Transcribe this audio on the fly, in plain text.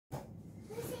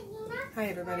Hi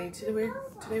everybody, today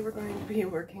we're going to be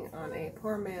working on a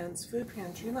poor man's food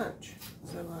pantry lunch.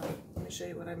 So let me show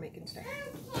you what I'm making today.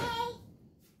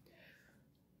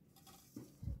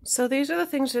 So these are the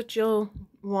things that you'll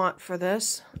want for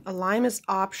this. A lime is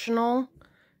optional.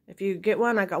 If you get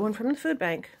one, I got one from the food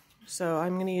bank, so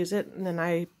I'm going to use it, and then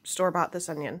I store-bought this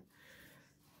onion.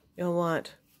 You'll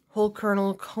want whole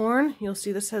kernel corn. You'll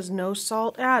see this has no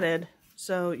salt added,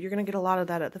 so you're going to get a lot of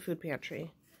that at the food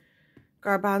pantry.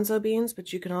 Garbanzo beans,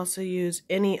 but you can also use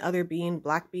any other bean.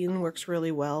 Black bean works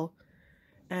really well.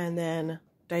 And then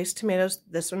diced tomatoes.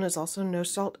 This one is also no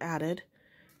salt added,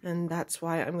 and that's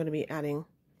why I'm going to be adding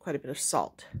quite a bit of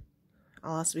salt.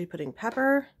 I'll also be putting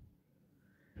pepper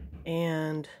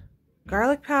and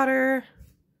garlic powder,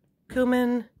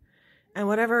 cumin, and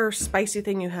whatever spicy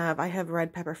thing you have. I have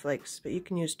red pepper flakes, but you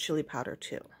can use chili powder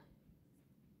too.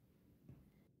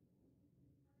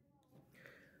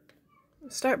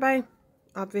 Start by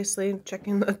obviously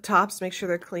checking the tops, make sure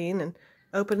they're clean, and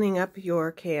opening up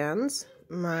your cans.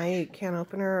 My can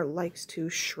opener likes to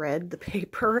shred the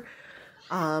paper,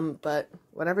 but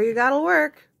whatever you got will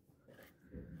work.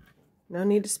 No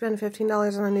need to spend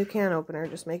 $15 on a new can opener,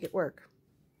 just make it work.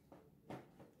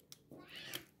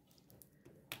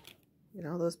 Get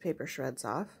all those paper shreds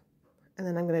off. And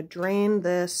then I'm going to drain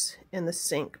this in the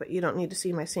sink, but you don't need to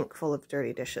see my sink full of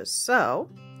dirty dishes, so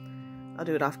I'll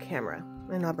do it off camera,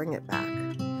 and I'll bring it back.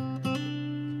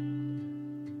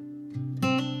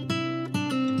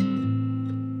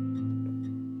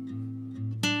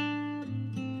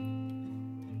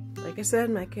 Like I said,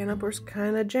 my can opener's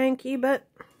kind of janky, but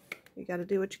you gotta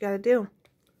do what you gotta do.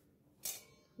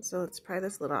 So let's pry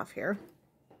this lid off here.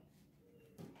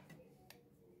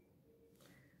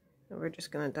 And we're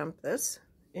just gonna dump this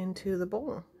into the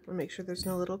bowl and make sure there's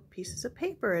no little pieces of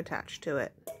paper attached to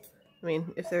it. I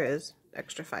mean, if there is,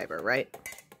 extra fiber, right?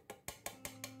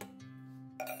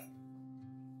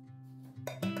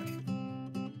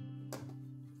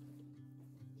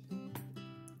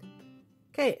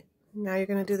 Okay, now you're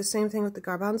going to do the same thing with the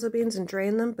garbanzo beans and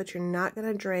drain them, but you're not going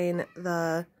to drain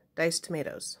the diced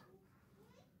tomatoes.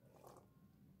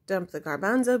 Dump the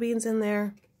garbanzo beans in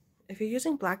there. If you're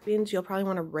using black beans, you'll probably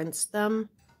want to rinse them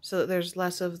so that there's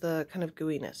less of the kind of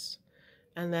gooiness.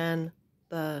 And then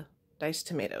the diced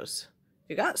tomatoes. If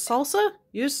you got salsa,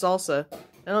 use salsa.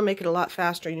 That'll make it a lot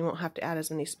faster and you won't have to add as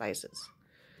many spices.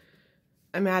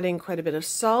 I'm adding quite a bit of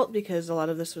salt because a lot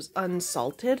of this was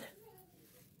unsalted.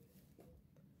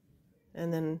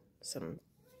 And then some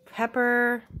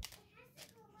pepper.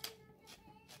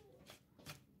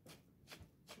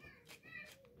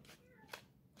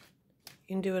 You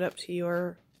can do it up to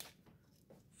your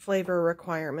flavor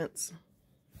requirements.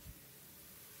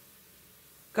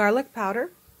 Garlic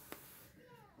powder.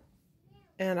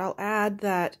 And I'll add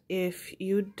that if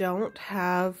you don't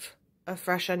have a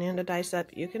fresh onion to dice up,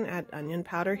 you can add onion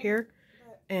powder here.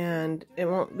 And it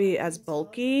won't be as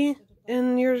bulky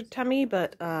in your tummy,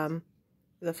 but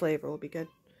the flavor will be good.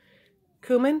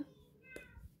 Cumin.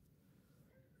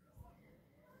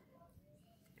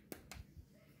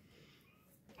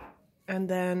 And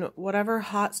then whatever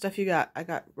hot stuff you got. I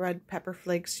got red pepper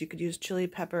flakes. You could use chili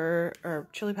pepper or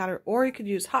chili powder, or you could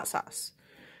use hot sauce.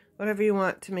 Whatever you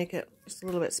want to make it just a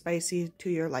little bit spicy to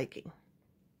your liking.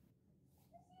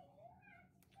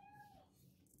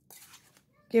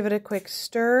 Give it a quick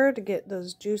stir to get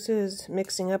those juices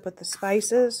mixing up with the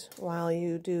spices while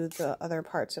you do the other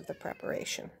parts of the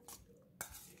preparation.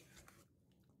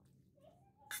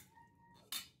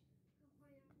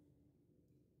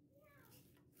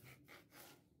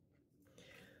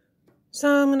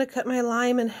 So I'm going to cut my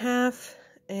lime in half,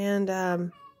 and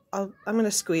I'm going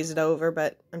to squeeze it over,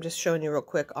 but I'm just showing you real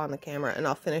quick on the camera, and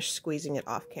I'll finish squeezing it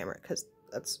off camera because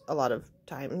that's a lot of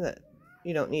time that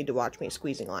you don't need to watch me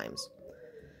squeezing limes.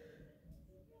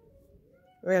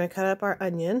 We're going to cut up our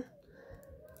onion.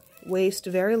 Waste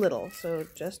very little, so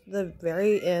just the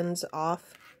very ends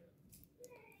off.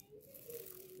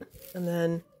 And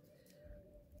then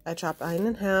I chop onion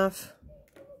in half.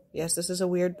 Yes, this is a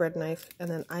weird bread knife.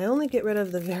 And then I only get rid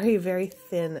of the very, very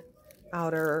thin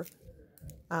outer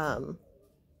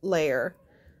layer.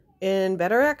 In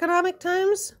better economic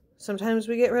times, sometimes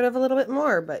we get rid of a little bit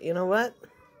more, but you know what?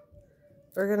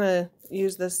 We're going to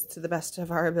use this to the best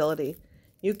of our ability.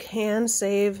 You can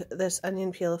save this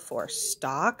onion peel for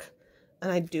stock,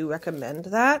 and I do recommend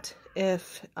that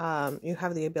if you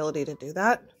have the ability to do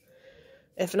that.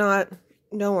 If not,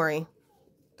 don't worry.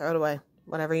 Throw it away.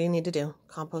 Whatever you need to do.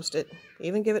 Compost it.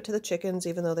 Even give it to the chickens,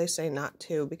 even though they say not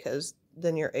to, because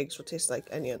then your eggs will taste like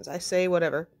onions. I say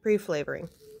whatever. Pre-flavoring.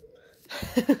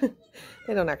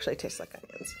 They don't actually taste like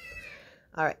onions.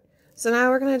 Alright, so now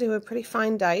we're going to do a pretty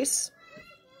fine dice.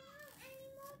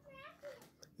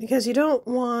 because you don't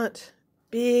want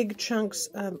big chunks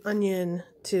of onion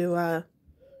to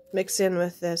mix in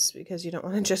with this, because you don't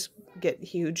want to just get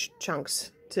huge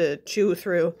chunks to chew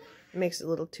through. It makes it a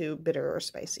little too bitter or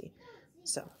spicy.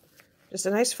 So just a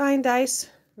nice fine dice.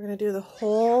 We're going to do the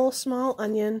whole small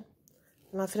onion,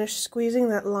 and I'll finish squeezing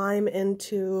that lime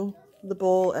into the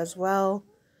bowl as well,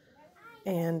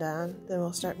 and then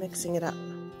we'll start mixing it up.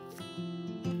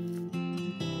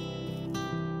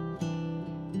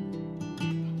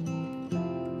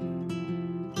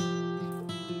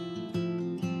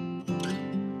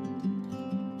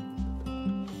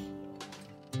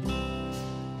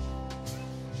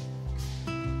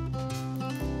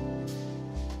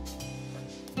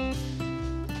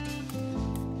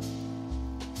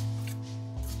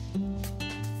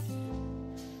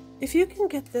 If you can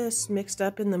get this mixed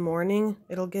up in the morning,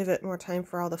 it'll give it more time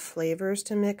for all the flavors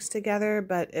to mix together,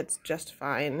 but it's just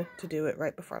fine to do it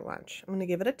right before lunch. I'm going to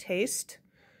give it a taste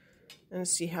and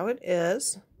see how it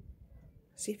is.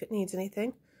 See if it needs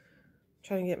anything. I'm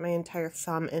trying to get my entire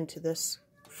thumb into this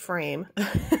frame.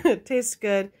 It tastes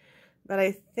good, but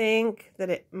I think that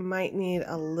it might need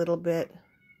a little bit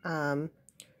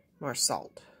more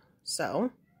salt.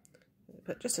 So,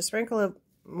 put just a sprinkle of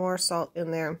more salt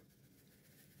in there.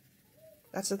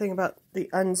 That's the thing about the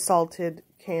unsalted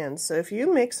cans. So if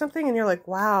you make something and you're like,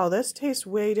 wow, this tastes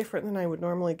way different than I would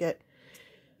normally get,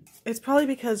 it's probably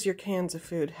because your cans of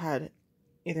food had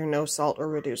either no salt or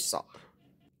reduced salt.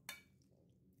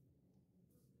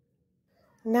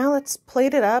 Now let's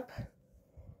plate it up.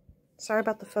 Sorry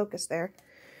about the focus there.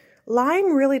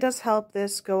 Lime really does help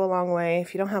this go a long way.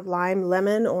 If you don't have lime,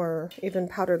 lemon, or even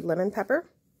powdered lemon pepper.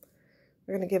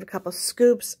 We're going to give a couple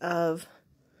scoops of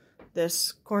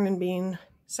this corn and bean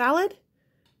salad.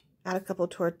 Add a couple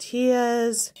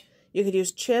tortillas. You could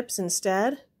use chips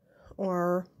instead,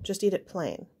 or just eat it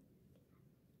plain.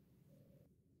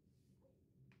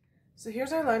 So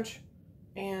here's our lunch,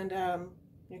 and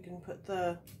you can put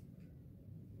the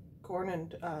corn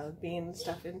and bean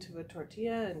stuff into a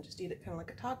tortilla and just eat it kind of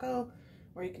like a taco,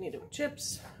 or you can eat it with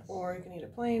chips, or you can eat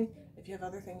it plain if you have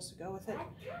other things to go with it.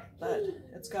 But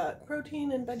it's got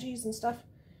protein and veggies and stuff,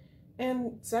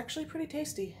 and it's actually pretty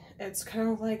tasty. It's kind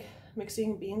of like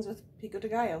mixing beans with pico de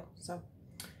gallo. So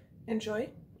enjoy,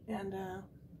 and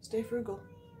stay frugal.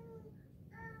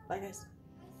 Bye guys.